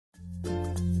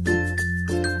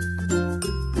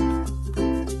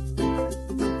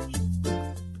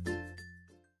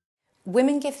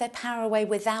women give their power away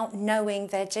without knowing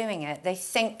they're doing it. They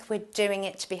think we're doing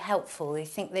it to be helpful. They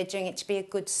think they're doing it to be a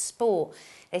good sport.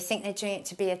 They think they're doing it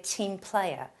to be a team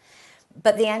player.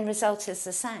 But the end result is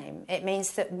the same. It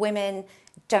means that women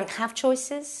don't have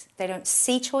choices, they don't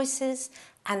see choices,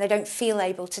 and they don't feel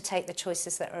able to take the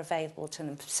choices that are available to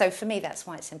them. So for me, that's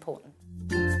why it's important.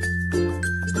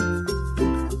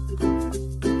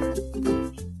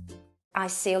 I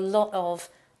see a lot of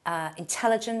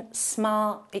intelligent,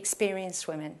 smart, experienced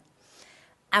women.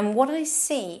 And what I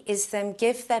see is them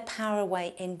give their power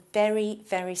away in very,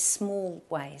 very small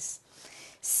ways.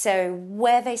 So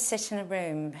where they sit in a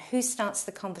room, who starts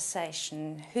the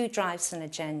conversation, who drives an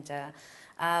agenda,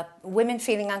 women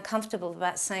feeling uncomfortable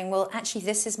about saying, well, actually,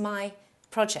 this is my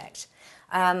project.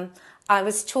 I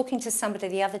was talking to somebody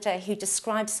the other day who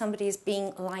described somebody as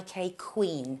being like a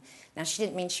queen. Now, she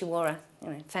didn't mean she wore a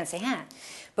fancy hat,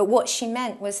 but what she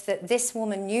meant was that this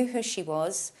woman knew who she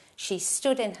was, she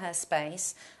stood in her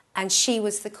space, and she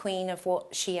was the queen of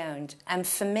what she owned. And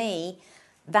for me,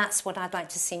 that's what I'd like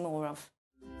to see more of.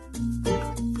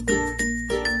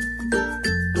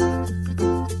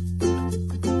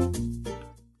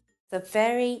 The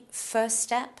very first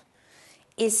step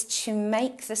is to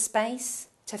make the space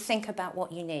to think about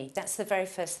what you need. That's the very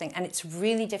first thing, and it's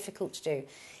really difficult to do.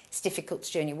 It's difficult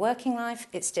to do in your working life,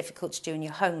 it's difficult to do in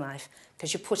your home life,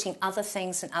 because you're putting other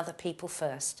things and other people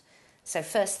first. So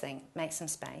first thing, make some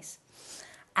space.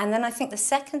 And then I think the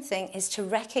second thing is to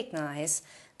recognise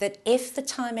that if the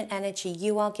time and energy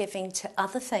you are giving to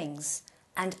other things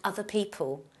and other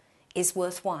people is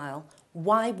worthwhile,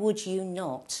 why would you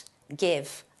not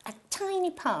give a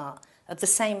tiny part of the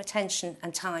same attention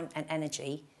and time and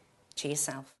energy to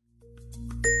yourself?